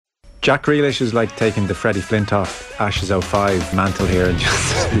Jack Grealish is like taking the Freddie Flintoff Ashes 05 mantle here and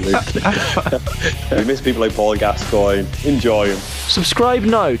just we miss people like Paul Gascoigne. Enjoy him. Subscribe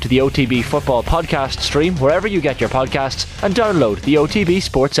now to the OTB Football Podcast stream wherever you get your podcasts and download the OTB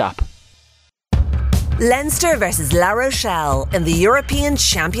Sports app. Leinster versus La Rochelle in the European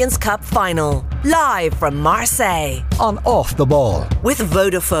Champions Cup final. Live from Marseille. On Off the Ball. With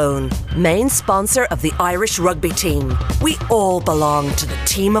Vodafone, main sponsor of the Irish rugby team. We all belong to the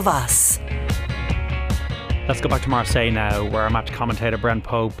team of us. Let's go back to Marseille now, where our match commentator Brent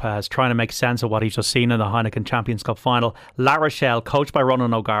Pope is trying to make sense of what he's just seen in the Heineken Champions Cup final. La Rochelle, coached by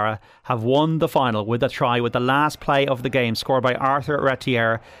Ronan O'Gara, have won the final with a try with the last play of the game, scored by Arthur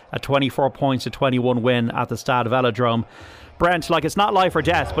Retier, a 24 points to 21 win at the Stade Velodrome. Brent, it's not life or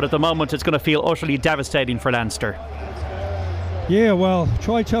death, but at the moment it's going to feel utterly devastating for Leinster. Yeah, well,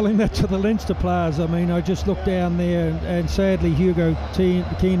 try telling that to the Leinster players. I mean, I just looked down there and sadly Hugo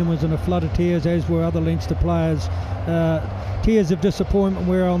Keenan was in a flood of tears, as were other Leinster players. Tears of disappointment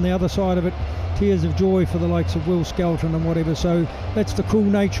were on the other side of it. Tears of joy for the likes of Will Skelton and whatever. So that's the cruel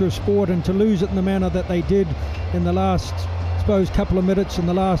nature of sport, and to lose it in the manner that they did in the last, I suppose, couple of minutes in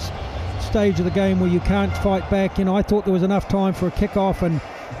the last stage of the game where you can't fight back. I thought there was enough time for a kick-off, and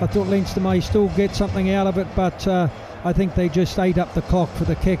I thought Leinster may still get something out of it, but I think they just ate up the clock for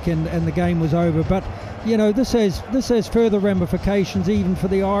the kick and the game was over. But this has further ramifications even for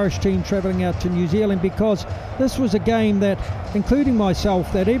the Irish team travelling out to New Zealand, because this was a game that, including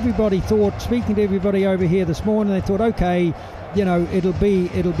myself, that everybody thought, speaking to everybody over here this morning, they thought, okay, it'll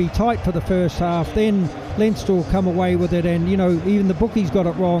be tight for the first half, then Leinster will come away with it, and even the bookies got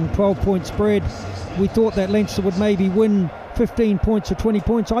it wrong, 12-point spread. We thought that Leinster would maybe win 15 points or 20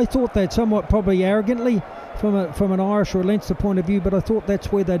 points. I thought that somewhat probably arrogantly from an Irish or a Leinster point of view, but I thought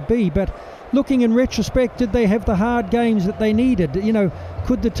that's where they'd be. But looking in retrospect, did they have the hard games that they needed?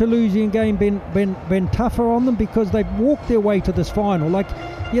 Could the Toulousian game been tougher on them, because they've walked their way to this final like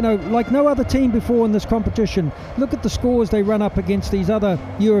no other team before in this competition? Look at the scores they run up against these other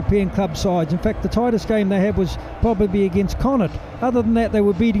European club sides. In fact, the tightest game they had was probably against Connacht. Other than that, they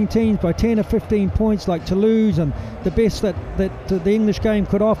were beating teams by 10 or 15 points like Toulouse, and the best that the English game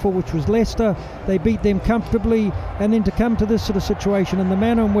could offer, which was Leicester. They beat them comfortably, and then to come to this sort of situation and the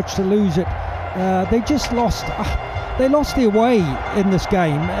manner in which to lose it, they just lost. They lost their way in this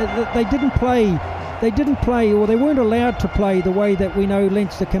game. They didn't play, or they weren't allowed to play the way that we know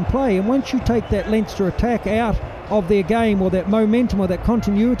Leinster can play. And once you take that Leinster attack out of their game, or that momentum or that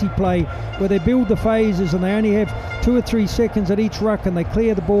continuity play where they build the phases and they only have 2 or 3 seconds at each ruck and they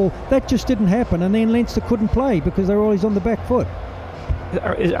clear the ball, that just didn't happen. And then Leinster couldn't play because they were always on the back foot.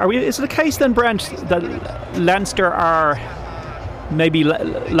 Is it the case then, Brent, that Leinster are maybe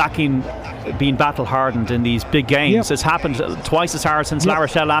lacking being battle hardened in these big games? Yep. It's happened twice as hard since La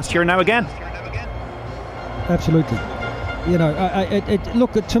Rochelle last year, now again. Absolutely.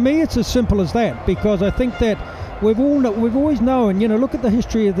 Look, to me it's as simple as that, because I think that we've always known, look at the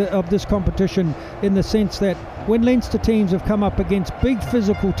history of this competition, in the sense that when Leinster teams have come up against big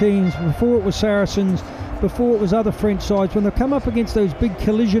physical teams, before it was Saracens, before it was other French sides, when they've come up against those big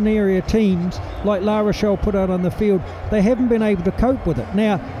collision area teams like La Rochelle put out on the field, they haven't been able to cope with it.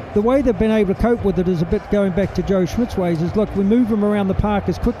 Now, the way they've been able to cope with it is a bit going back to Joe Schmidt's ways, is look, we move them around the park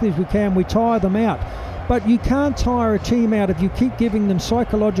as quickly as we can, we tire them out. But you can't tire a team out if you keep giving them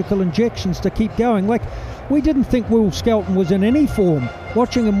psychological injections to keep going. Like, we didn't think Will Skelton was in any form,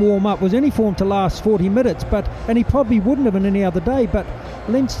 watching him warm up, was any form to last 40 minutes, and he probably wouldn't have in any other day, but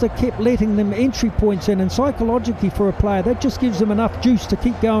Leinster kept letting them entry points in, and psychologically for a player, that just gives them enough juice to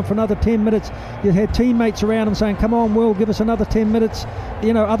keep going for another 10 minutes. You had teammates around him saying, come on Will, give us another 10 minutes.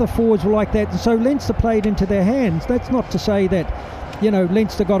 Other forwards were like that, and so Leinster played into their hands. That's not to say that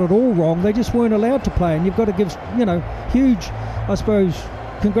Leinster got it all wrong. They just weren't allowed to play, and you've got to give huge, I suppose,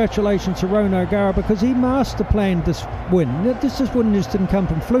 congratulations to Ronan O'Gara, because he master planned this win. This win just didn't come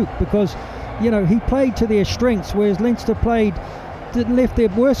from fluke, because he played to their strengths, whereas Leinster left their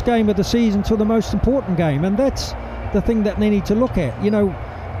worst game of the season to the most important game, and that's the thing that they need to look at.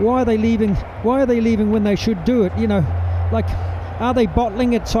 Why are they leaving when they should do it? Are they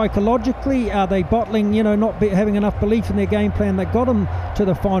bottling it psychologically? Are they bottling, not having enough belief in their game plan that got them to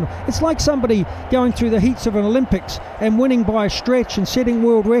the final? It's like somebody going through the heats of an Olympics and winning by a stretch and setting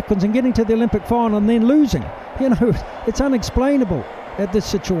world records and getting to the Olympic final and then losing. It's unexplainable at this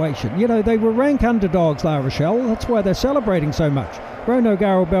situation. They were rank underdogs, La Rochelle. That's why they're celebrating so much. Ronan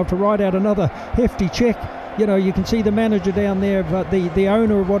O'Gara will be able to write out another hefty check. You can see the manager down there, the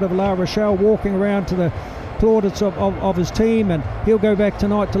owner of whatever, La Rochelle, walking around to the plaudits of his team, and he'll go back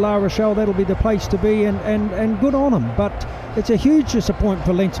tonight to La Rochelle. That'll be the place to be, and good on him. But it's a huge disappointment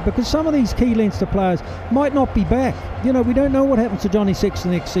for Leinster, because some of these key Leinster players might not be back. You know, we don't know what happens to Johnny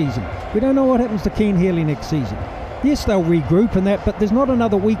Sexton next season. We don't know what happens to Cian Healy next season. Yes, they'll regroup and that, but there's not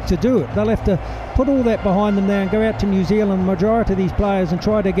another week to do it. They'll have to put all that behind them now and go out to New Zealand, the majority of these players, and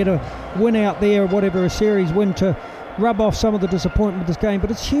try to get a win out there, or whatever, a series win, to rub off some of the disappointment of this game.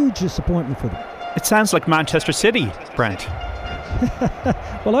 But it's huge disappointment for them. It sounds like Manchester City, Brent.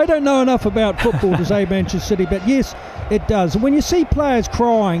 Well, I don't know enough about football to say Manchester City, but yes, it does. When you see players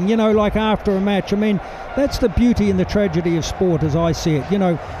crying, you know, like after a match, I mean, that's the beauty and the tragedy of sport as I see it. You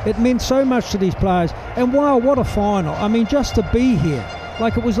know, it meant so much to these players. And wow, what a final. I mean, just to be here,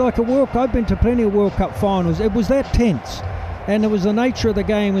 like it was like a World Cup. I've been to plenty of World Cup finals. It was that tense. And it was the nature of the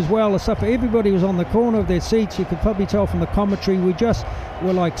game as well. Everybody was on the corner of their seats. You could probably tell from the commentary. We just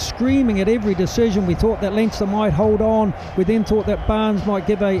were like screaming at every decision. We thought that Leinster might hold on. We then thought that Barnes might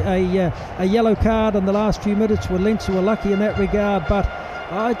give a yellow card in the last few minutes. Where Leinster were lucky in that regard. But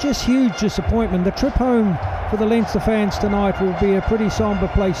just huge disappointment. The trip home for the Leinster fans tonight will be a pretty sombre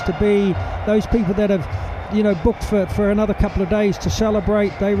place to be. Those people that have, you know, booked for another couple of days to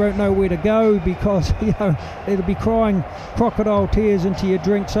celebrate, they won't know where to go, because, you know, it'll be crying crocodile tears into your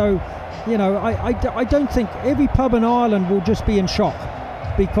drink. So, you know, I don't think every pub in Ireland will just be in shock,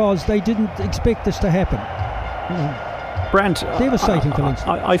 because they didn't expect this to happen. You know, Brent, devastating for Leinster.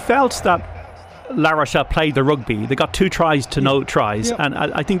 I felt that La Rochelle played the rugby. They got 2 tries to no tries, and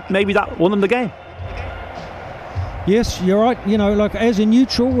I think maybe that won them the game. Yes, you're right. You know, like as a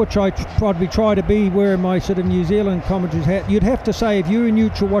neutral, which I probably try to be, wearing my sort of New Zealand commentary's hat, you'd have to say, if you were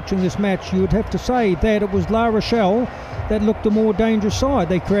neutral watching this match, you would have to say that it was La Rochelle that looked the more dangerous side.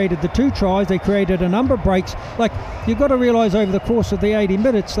 They created the 2 tries, they created a number of breaks. Like, you've got to realise over the course of the 80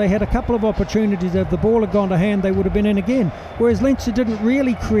 minutes, they had a couple of opportunities. If the ball had gone to hand, they would have been in again. Whereas Leinster didn't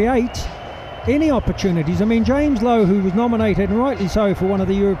really create any opportunities. I mean, James Lowe, who was nominated, and rightly so, for one of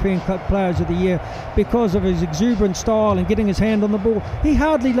the European Cup Players of the Year because of his exuberant style and getting his hand on the ball, he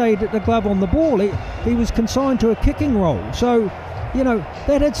hardly laid the glove on the ball. He was consigned to a kicking role. So, you know,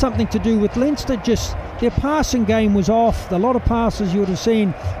 that had something to do with Leinster. Just their passing game was off. A lot of passes you would have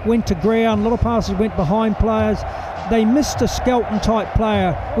seen went to ground. A lot of passes went behind players. They missed a Skelton type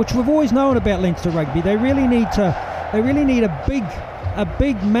player, which we've always known about Leinster rugby. They really need a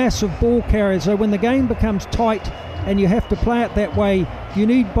big massive ball carrier, so when the game becomes tight and you have to play it that way, you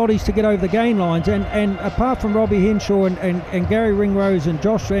need bodies to get over the gain lines, and apart from Robbie Henshaw and Gary Ringrose and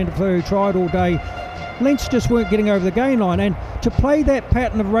Josh Van der Fleur, who tried all day, Leinster just weren't getting over the gain line. And to play that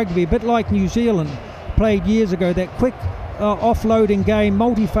pattern of rugby, a bit like New Zealand played years ago, that quick offloading game,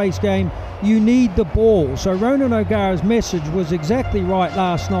 multi-face game, you need the ball. So Ronan O'Gara's message was exactly right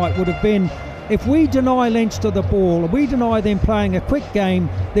last night, would have been, if we deny Leinster the ball, we deny them playing a quick game,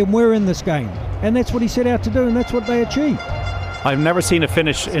 then we're in this game. And that's what he set out to do, and that's what they achieved. I've never seen a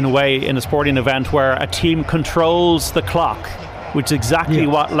finish in a sporting event where a team controls the clock, which is exactly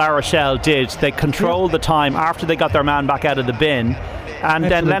what La Rochelle did. They controlled the time after they got their man back out of the bin, and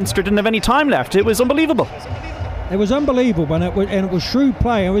then Leinster didn't have any time left. It was unbelievable. It was unbelievable, and it was shrewd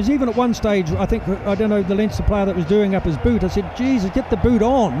play. It was even at one stage, I don't know, the Leinster player that was doing up his boot, I said, Jesus, get the boot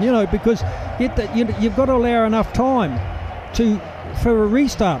on, you know, because you've got to allow enough time for a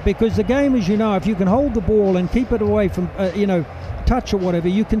restart, because the game, as you know, if you can hold the ball and keep it away from, touch or whatever,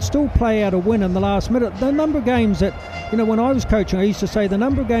 you can still play out a win in the last minute. The number of games that, you know, when I was coaching, I used to say the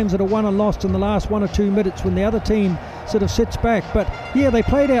number of games that are won and lost in the last 1 or 2 minutes when the other team sort of sits back. But yeah, they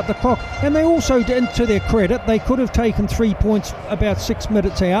played out the clock, and they also, to their credit, they could have taken 3 points about 6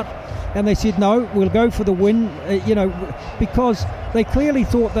 minutes out, and they said no, we'll go for the win, because they clearly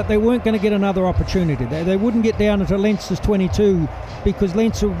thought that they weren't going to get another opportunity. They wouldn't get down into Leinster's 22, because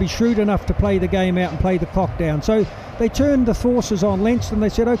Leinster would be shrewd enough to play the game out and play the clock down. So they turned the forces on Leinster, and they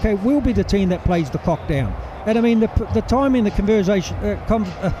said, okay, we'll be the team that plays the clock down. And I mean, the timing, the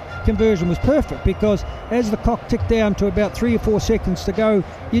conversion was perfect, because as the clock ticked down to about 3 or 4 seconds to go,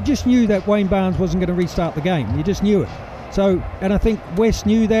 you just knew that Wayne Barnes wasn't going to restart the game. You just knew it. So, and I think West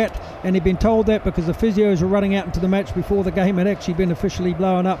knew that, and he'd been told that because the physios were running out into the match before the game had actually been officially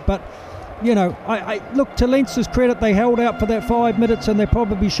blown up. But, you know, I look, to Leinster's credit, they held out for that 5 minutes, and they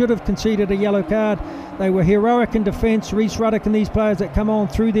probably should have conceded a yellow card. They were heroic in defence. Rhys Ruddock and these players that come on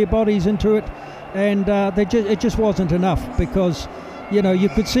threw their bodies into it, and it just wasn't enough, because, you know, you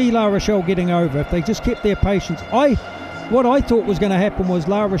could see La Rochelle getting over if they just kept their patience. What I thought was going to happen was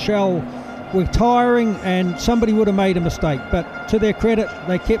La Rochelle were tiring and somebody would have made a mistake, but to their credit,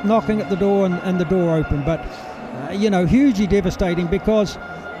 they kept knocking at the door, and the door opened. But hugely devastating, because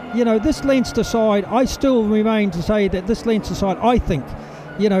this Leinster side, I still remain to say that this Leinster side, I think,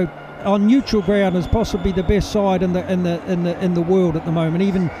 on neutral ground as possibly the best side in the world at the moment,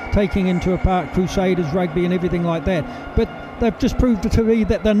 even taking into account Crusaders rugby and everything like that. But they've just proved to me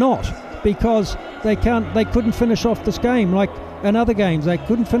that they're not, because they couldn't finish off this game like in other games. They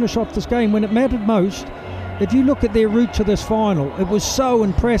couldn't finish off this game when it mattered most. If you look at their route to this final, it was so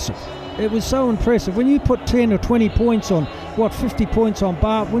impressive. It was so impressive. When you put 10 or 20 points on, 50 points on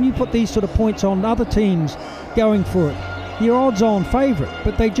Bath, when you put these sort of points on other teams going for it, your odds-on favourite,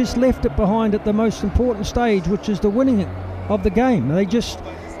 but they just left it behind at the most important stage, which is the winning of the game. It's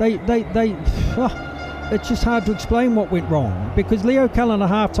just hard to explain what went wrong, because Leo Cullen at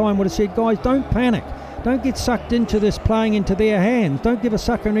half-time would have said, guys, don't panic. Don't get sucked into this playing into their hands. Don't give a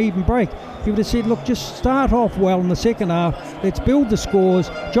sucker an even break. He would have said, look, just start off well in the second half. Let's build the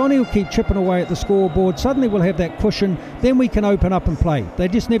scores. Johnny will keep chipping away at the scoreboard. Suddenly we'll have that cushion. Then we can open up and play. They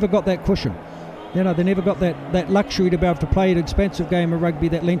just never got that cushion. They never got that luxury to be able to play an expensive game of rugby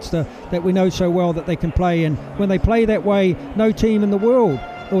that Leinster, that we know so well that they can play. And when they play that way, no team in the world,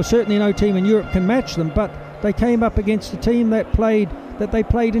 or certainly no team in Europe, can match them. But they came up against a team that they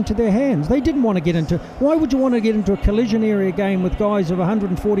played into their hands. They didn't want to get into. Why would you want to get into a collision area game with guys of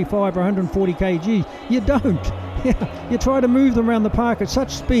 145 or 140 kg? You don't. You try to move them around the park at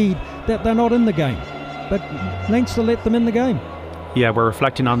such speed that they're not in the game. But Leinster let them in the game. Yeah, we're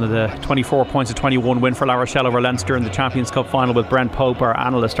reflecting on the 24 points to 21 win for La Rochelle over Leinster in the Champions Cup final with Brent Pope, our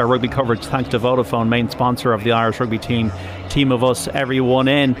analyst. Our rugby coverage thanks to Vodafone, main sponsor of the Irish rugby team of us, everyone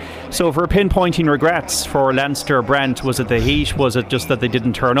in. So if we're pinpointing regrets for Leinster, Brent, was it the heat? Was it just that they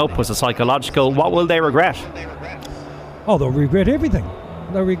didn't turn up? Was it psychological? What will they regret? Oh, they'll regret everything.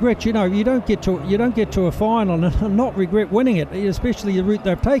 They'll regret, you don't get to a final and not regret winning it, especially the route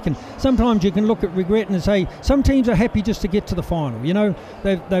they've taken. Sometimes you can look at regret and say some teams are happy just to get to the final.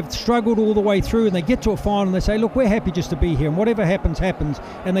 They've struggled all the way through, and they get to a final and they say, look, we're happy just to be here, and whatever happens,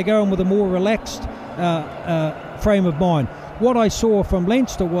 and they go on with a more relaxed frame of mind. What I saw from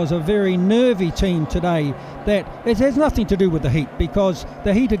Leinster was a very nervy team today. That it has nothing to do with the heat, because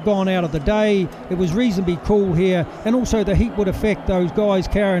the heat had gone out of the day. It was reasonably cool here, and also the heat would affect those guys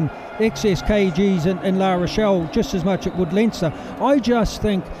carrying excess kgs in La Rochelle just as much as it would Leinster. I just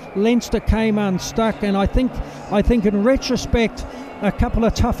think Leinster came unstuck, and I think in retrospect a couple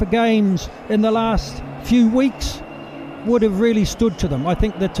of tougher games in the last few weeks would have really stood to them. I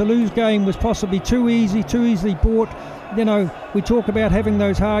think the Toulouse game was possibly too easily bought. We talk about having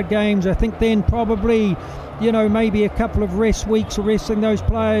those hard games. I think then probably, maybe a couple of rest weeks or resting those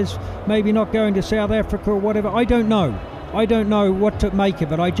players, maybe not going to South Africa or whatever. I don't know what to make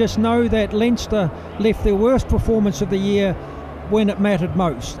of it. I just know that Leinster left their worst performance of the year when it mattered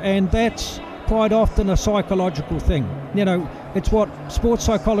most, and that's quite often a psychological thing. It's what sports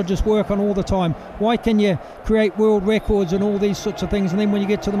psychologists work on all the time. Why can you create world records and all these sorts of things, and then when you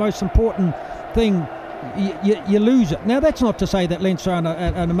get to the most important thing, you lose it? Now, that's not to say that Leinster are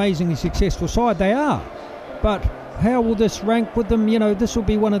an amazingly successful side. They are. But how will this rank with them? This will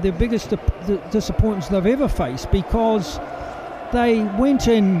be one of the biggest disappointments they've ever faced, because they went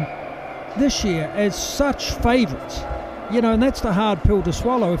in this year as such favourites. And that's the hard pill to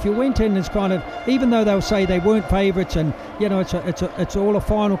swallow. If you went in as kind of, even though they'll say they weren't favourites, and it's all a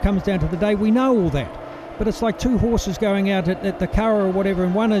final comes down to the day, we know all that. But it's like two horses going out at the Curragh or whatever,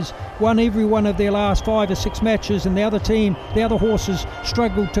 and one has won every one of their last 5 or 6 matches, and the other horses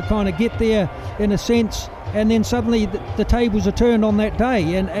struggled to kind of get there in a sense, and then suddenly the tables are turned on that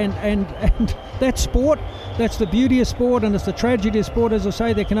day, and that's sport. That's the beauty of sport, and it's the tragedy of sport. As I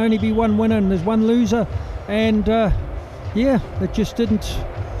say, there can only be one winner and there's one loser, and it just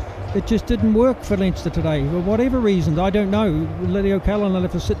didn't work for Leinster today for whatever reasons. I don't know. Leo Cullen will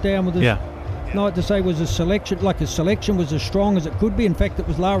have to sit down with his night to say, was his selection was as strong as it could be. In fact, it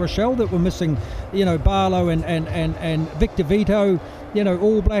was La Rochelle that were missing, Barlow and Victor Vito,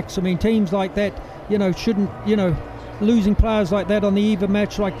 All Blacks. I mean, teams like that, shouldn't, losing players like that on the eve of a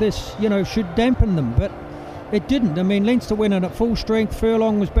match like this, should dampen them. But it didn't. I mean, Leinster went in at full strength.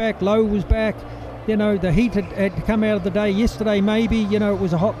 Furlong was back, Lowe was back. The heat had come out of the day yesterday, maybe. It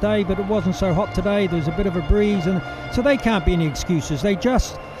was a hot day, but it wasn't so hot today. There was a bit of a breeze, and so they can't be any excuses.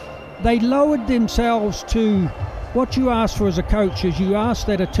 They lowered themselves to what you ask for as a coach, is you ask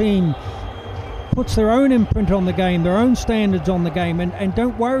that a team puts their own imprint on the game, their own standards on the game, and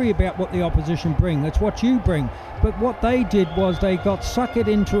don't worry about what the opposition bring. It's what you bring. But what they did was they got suckered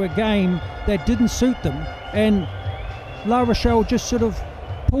into a game that didn't suit them, and La Rochelle just sort of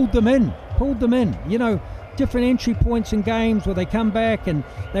pulled them in. different entry points in games where they come back and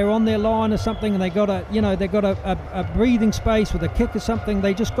they're on their line or something, and they got a breathing space with a kick or something.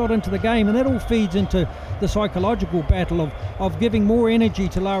 They just got into the game, and that all feeds into the psychological battle of giving more energy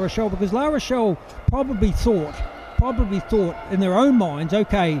to La Rochelle, because La Rochelle probably thought in their own minds,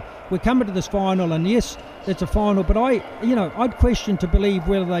 okay, we're coming to this final, and yes, it's a final, but I'd question to believe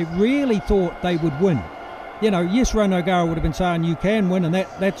whether they really thought they would win. Yes, Ronan O'Gara would have been saying you can win, and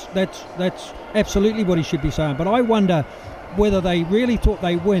that's absolutely what he should be saying. But I wonder whether they really thought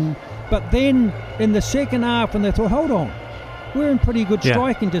they win. But then in the second half, when they thought, hold on, we're in pretty good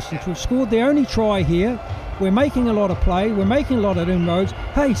striking distance. We've scored the only try here. We're making a lot of play. We're making a lot of inroads.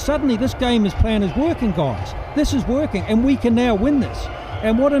 Hey, suddenly this game plan is working, guys. This is working, and we can now win this.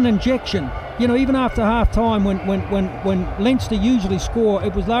 And what an injection. Even after half-time, when Leinster usually score,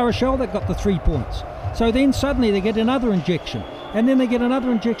 it was La Rochelle that got the 3 points. So then suddenly they get another injection, and then they get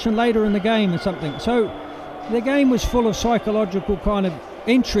another injection later in the game or something. So the game was full of psychological kind of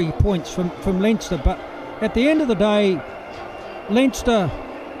entry points from Leinster. But at the end of the day, Leinster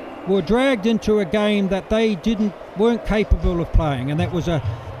were dragged into a game that they weren't capable of playing, and that was a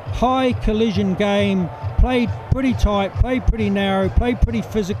high collision game, played pretty tight, played pretty narrow, played pretty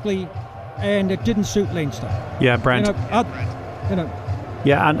physically, and it didn't suit Leinster. Yeah, Brent.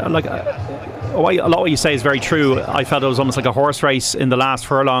 Yeah, and a lot of what you say is very true. I felt it was almost like a horse race in the last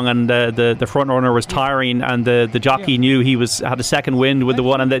furlong, and the front runner was tiring, and the jockey knew he had a second wind with the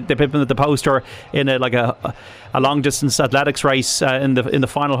one, and they put him at the poster in a long distance athletics race in the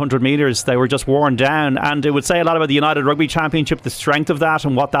final 100 metres. They were just worn down, and it would say a lot about the United Rugby Championship, the strength of that,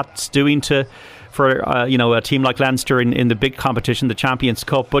 and what that's doing for a team like Leinster in the big competition, the Champions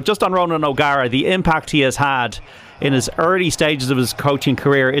Cup. But just on Ronan O'Gara, the impact he has had in his early stages of his coaching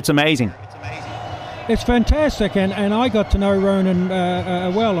career, it's amazing. It's fantastic, and I got to know Ronan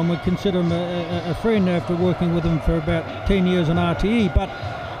well, and would consider him a friend after working with him for about 10 years on RTE.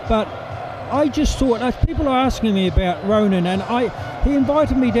 But I just thought, as people are asking me about Ronan, and he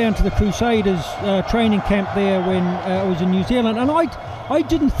invited me down to the Crusaders training camp there when I was in New Zealand, and I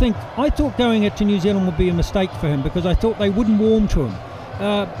thought going to New Zealand would be a mistake for him, because I thought they wouldn't warm to him,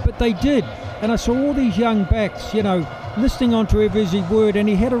 but they did. And I saw all these young backs, listening onto every word, and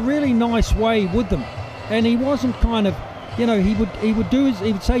he had a really nice way with them. And he wasn't kind of, he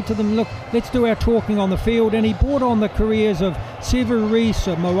would say to them, look, let's do our talking on the field. And he brought on the careers of Sevu Reece,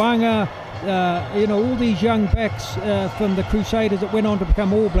 Moanga, all these young backs from the Crusaders that went on to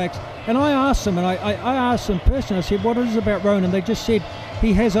become All Blacks. And I asked them, and I asked them personally, I said, what is it about Ronan? They just said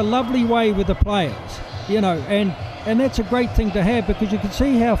he has a lovely way with the players, and that's a great thing to have, because you could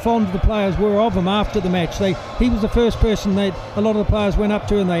see how fond the players were of him after the match. He was the first person a lot of the players went up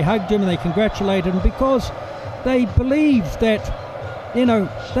to, and they hugged him and they congratulated him, because they believed that,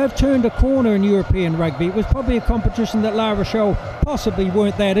 they've turned a corner in European rugby. It was probably a competition that La Rochelle possibly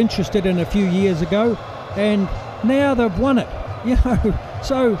weren't that interested in a few years ago, and now they've won it.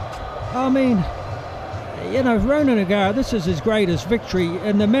 So, I mean, Ronan O'Gara, this is his greatest victory,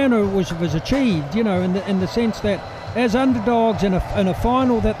 and the manner was achieved, in the sense that as underdogs in a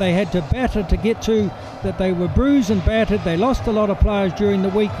final that they had to batter to get to, that they were bruised and battered. They lost a lot of players during the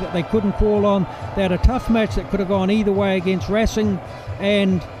week that they couldn't call on. They had a tough match that could have gone either way against Racing,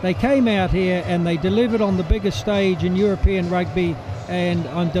 and they came out here and they delivered on the biggest stage in European rugby, and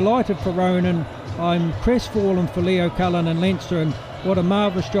I'm delighted for Ronan. I'm crestfallen for Leo Cullen and Leinster, and what a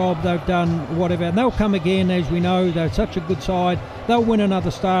marvellous job they've done, whatever. And they'll come again, as we know. They're such a good side. They'll win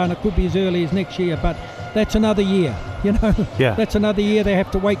another star, and it could be as early as next year, but that's another year, Yeah. That's another year they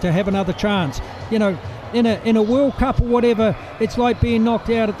have to wait to have another chance. In a World Cup or whatever, it's like being knocked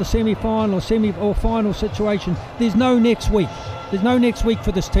out at the semi-final or final situation. There's no next week. There's no next week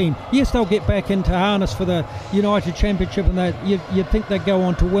for this team. Yes, they'll get back into harness for the United Championship, and you'd think they'd go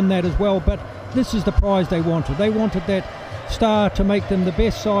on to win that as well, but this is the prize they wanted. They wanted that star to make them the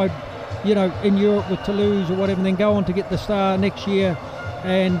best side, in Europe with Toulouse or whatever, and then go on to get the star next year.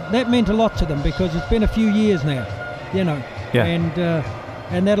 And that meant a lot to them, because it's been a few years now, Yeah.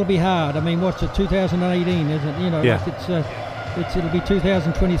 And that'll be hard. I mean, what's it, 2018, isn't it? Yeah. It'll be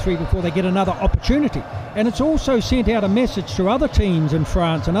 2023 before they get another opportunity. And it's also sent out a message to other teams in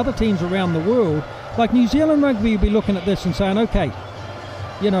France and other teams around the world. Like New Zealand Rugby will be looking at this and saying, okay,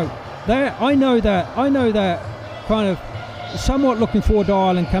 I know that kind of somewhat looking forward to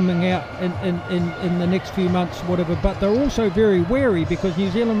Ireland coming out in the next few months, whatever, but they're also very wary, because New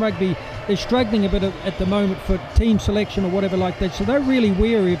Zealand Rugby is struggling a bit at the moment for team selection or whatever like that, so they're really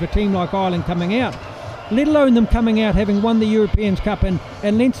wary of a team like Ireland coming out, let alone them coming out having won the European Cup, and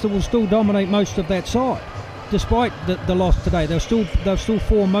Leinster will still dominate most of that side. despite the loss today, they'll still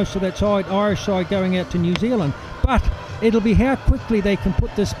form most of that side, Irish side, going out to New Zealand. But it'll be how quickly they can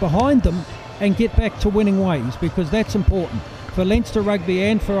put this behind them and get back to winning ways, because that's important for Leinster rugby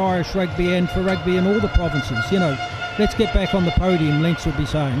and for Irish rugby and for rugby in all the provinces. Let's get back on the podium, Leinster will be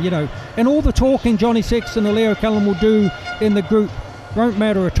saying. And all the talking Johnny Sexton or Leo Cullen will do in the group won't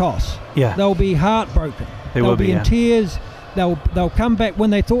matter a toss. Yeah. They'll be heartbroken. They'll be in tears. They'll come back when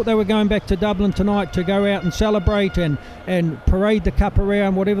they thought they were going back to Dublin tonight to go out and celebrate and parade the cup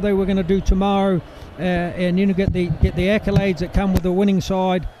around, whatever they were going to do tomorrow, and get the accolades that come with the winning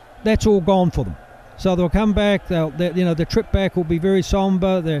side. That's all gone for them. So they'll come back. The trip back will be very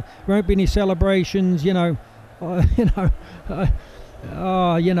somber. There won't be any celebrations. I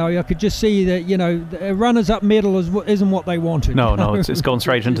could just see that, the runners-up medal isn't what they wanted. No, it's going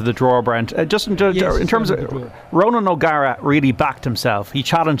straight into the drawer, Brent. In terms of Ronan O'Gara really backed himself. He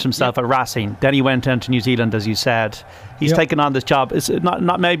challenged himself at Racine. Then he went down to New Zealand, as you said. He's taken on this job. It's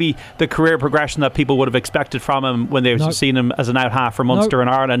not maybe the career progression that people would have expected from him when they've seen him as an out half for Munster and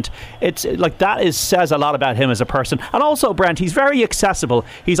Ireland. It's like that says a lot about him as a person. And also, Brent, he's very accessible.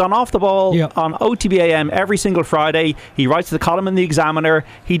 He's on Off the Ball on OTBAM every single Friday. He writes the column in the Examiner.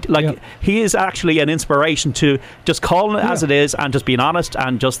 He is actually an inspiration to just calling it as it is and just being honest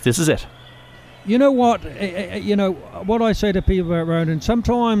and just this is it. You know what? What I say to people about Ronan,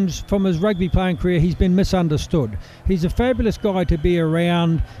 sometimes from his rugby playing career, he's been misunderstood. He's a fabulous guy to be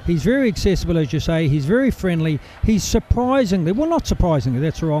around. He's very accessible, as you say. He's very friendly. He's surprisingly, well, not surprisingly,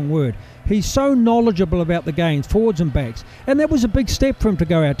 that's the wrong word. He's so knowledgeable about the games, forwards and backs. And that was a big step for him to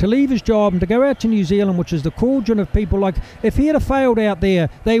go out, to leave his job and to go out to New Zealand, which is the cauldron of people. Like, if he had failed out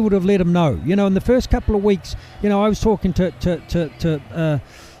there, they would have let him know. In the first couple of weeks, I was talking to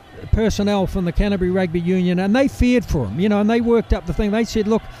personnel from the Canterbury Rugby Union, and they feared for him, and they worked up the thing. They said,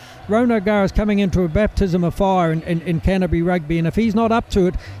 look, Ronan O'Gara's coming into a baptism of fire in Canterbury Rugby, and if he's not up to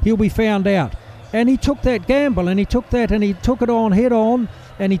it, he'll be found out. And he took that gamble, and he took it on head on,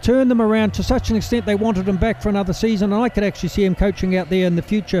 and he turned them around to such an extent they wanted him back for another season. And I could actually see him coaching out there in the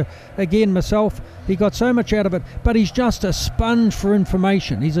future again myself. He got so much out of it, but he's just a sponge for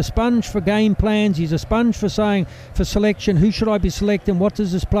information. He's a sponge for game plans. He's a sponge for selection. Who should I be selecting? What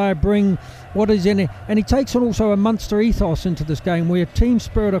does this player bring? What is in it? And he takes on also a Munster ethos into this game, where team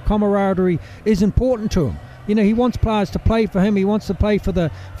spirit or camaraderie is important to him. He wants players to play for him. He wants to play for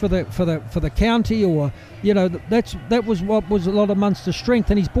the county, or that was what was a lot of Munster's strength,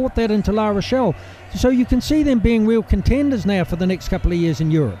 and he's brought that into La Rochelle. So you can see them being real contenders now for the next couple of years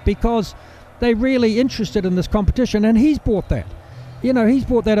in Europe, because they're really interested in this competition, and he's brought that. He's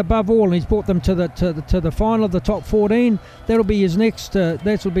brought that above all, and he's brought them to the final of the top 14. That'll be his next.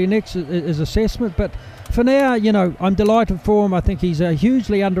 His assessment. But for now, I'm delighted for him. I think he's a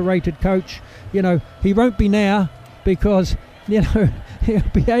hugely underrated coach. He won't be now, because he'll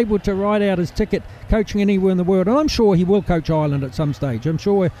be able to ride out his ticket coaching anywhere in the world, and I'm sure he will coach Ireland at some stage. I'm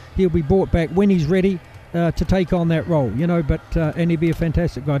sure he'll be brought back when he's ready to take on that role. And he'd be a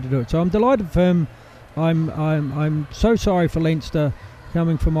fantastic guy to do it. So I'm delighted for him. I'm so sorry for Leinster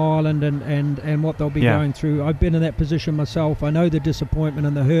coming from Ireland and what they'll be going through. I've been in that position myself. I know the disappointment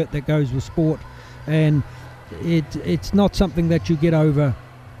and the hurt that goes with sport, and it's not something that you get over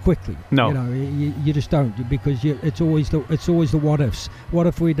quickly. No, you just don't, because it's always the what ifs. What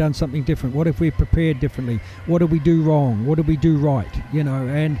if we'd done something different? What if we prepared differently? What did we do wrong? What did we do right?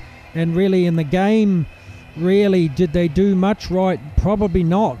 And really in the game, really did they do much right? Probably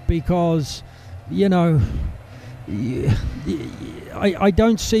not, because I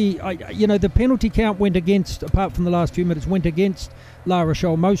don't see. The penalty count went against, apart from the last few minutes, went against La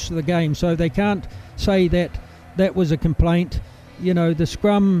Rochelle most of the game, so they can't say that was a complaint. The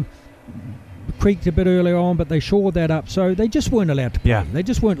scrum creaked a bit earlier on, but they shored that up, so they just weren't allowed to play. Yeah. They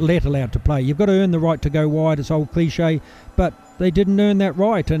just weren't allowed to play. You've got to earn the right to go wide, it's old cliche, but they didn't earn that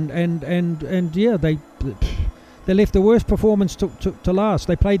right, and they left the worst performance to last.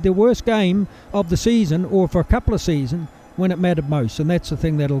 They played their worst game of the season, or for a couple of seasons, when it mattered most, and that's the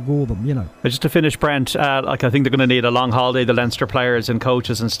thing that'll gore them. Just to finish, Brent, I think they're going to need a long holiday, the Leinster players and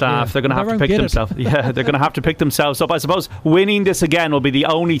coaches and staff. They're going to have to pick themselves. They're going to have to pick themselves up. I suppose winning this again will be the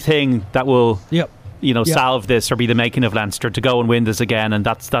only thing that will salve this, or be the making of Leinster, to go and win this again, and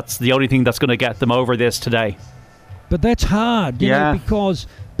that's the only thing that's going to get them over this today. But that's hard, you know,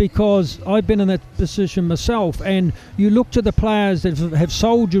 because I've been in that position myself, and you look to the players that have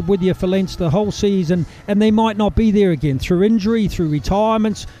soldiered with you for Leinster the whole season, and they might not be there again through injury, through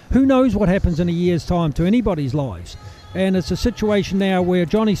retirements. Who knows what happens in a year's time to anybody's lives? And it's a situation now where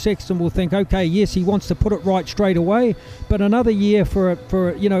Johnny Sexton will think, okay, yes, he wants to put it right straight away, but another year for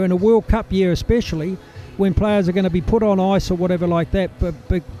in a World Cup year especially, when players are going to be put on ice or whatever like that.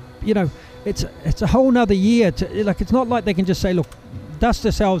 But you know, it's a whole nother year. It's not like they can just say, look, dust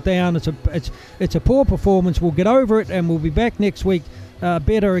ourselves down. It's a poor performance. We'll get over it and we'll be back next week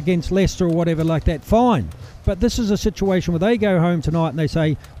better against Leicester or whatever like that. Fine. But this is a situation where they go home tonight and they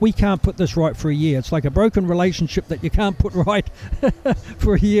say, we can't put this right for a year. It's like a broken relationship that you can't put right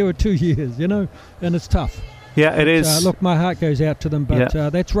for a year or 2 years, you know, and it's tough. Yeah, it is. Look, my heart goes out to them, but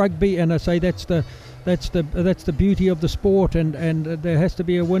that's rugby, and I say that's the beauty of the sport, and there has to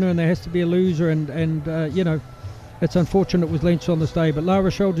be a winner and there has to be a loser, and you know, it's unfortunate it was Leinster on this day, but La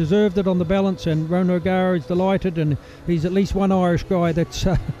Rochelle deserved it on the balance, and Ronan O'Gara is delighted, and he's at least one Irish guy that's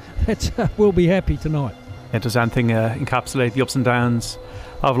will be happy tonight. Does anything encapsulate the ups and downs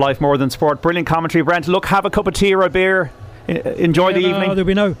of life more than sport? Brilliant commentary, Brent. Look, have a cup of tea or a beer. Enjoy the evening. There'll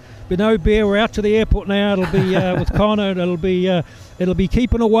be no beer. We're out to the airport now. It'll be with Connor. It'll be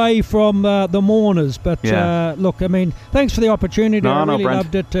keeping away from the mourners. But look, I mean, thanks for the opportunity. I really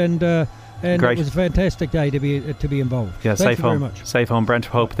loved it, and it was a fantastic day to be involved. Yeah, Thank you very much. Safe home. Brent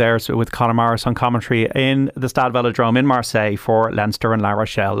Pope there with Conor Morris on commentary in the Stade Velodrome in Marseille for Leinster and La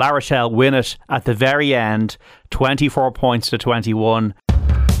Rochelle. La Rochelle win it at the very end, 24 points to 21.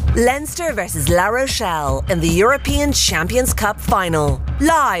 Leinster versus La Rochelle in the European Champions Cup final.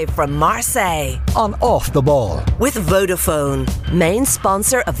 Live from Marseille. On Off the Ball. With Vodafone, main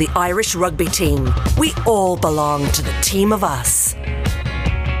sponsor of the Irish rugby team. We all belong to the team of us.